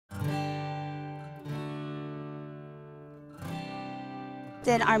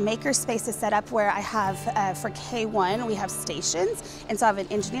Then our Makerspace is set up where I have, for K1, we have stations. And so I have an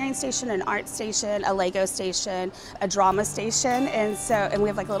engineering station, an art station, a Lego station, a drama station. And we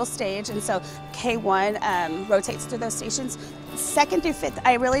have like a little stage. And so K1 rotates through those stations. Second through fifth,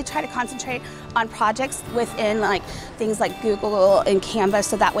 I really try to concentrate on projects within like things like Google and Canva,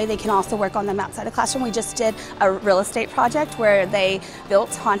 so that way they can also work on them outside the classroom. We just did a real estate project where they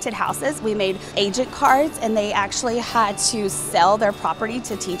built haunted houses. We made agent cards, and they actually had to sell their property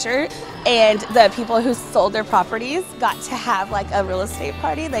to teachers, and the people who sold their properties got to have like a real estate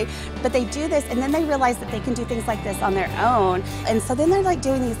party. But they do this, and then they realize that they can do things like this on their own, and so then they're like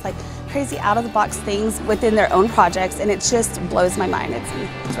doing these like crazy out-of-the-box things within their own projects, and it just blows my mind.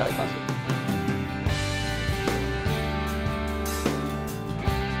 It's really fun.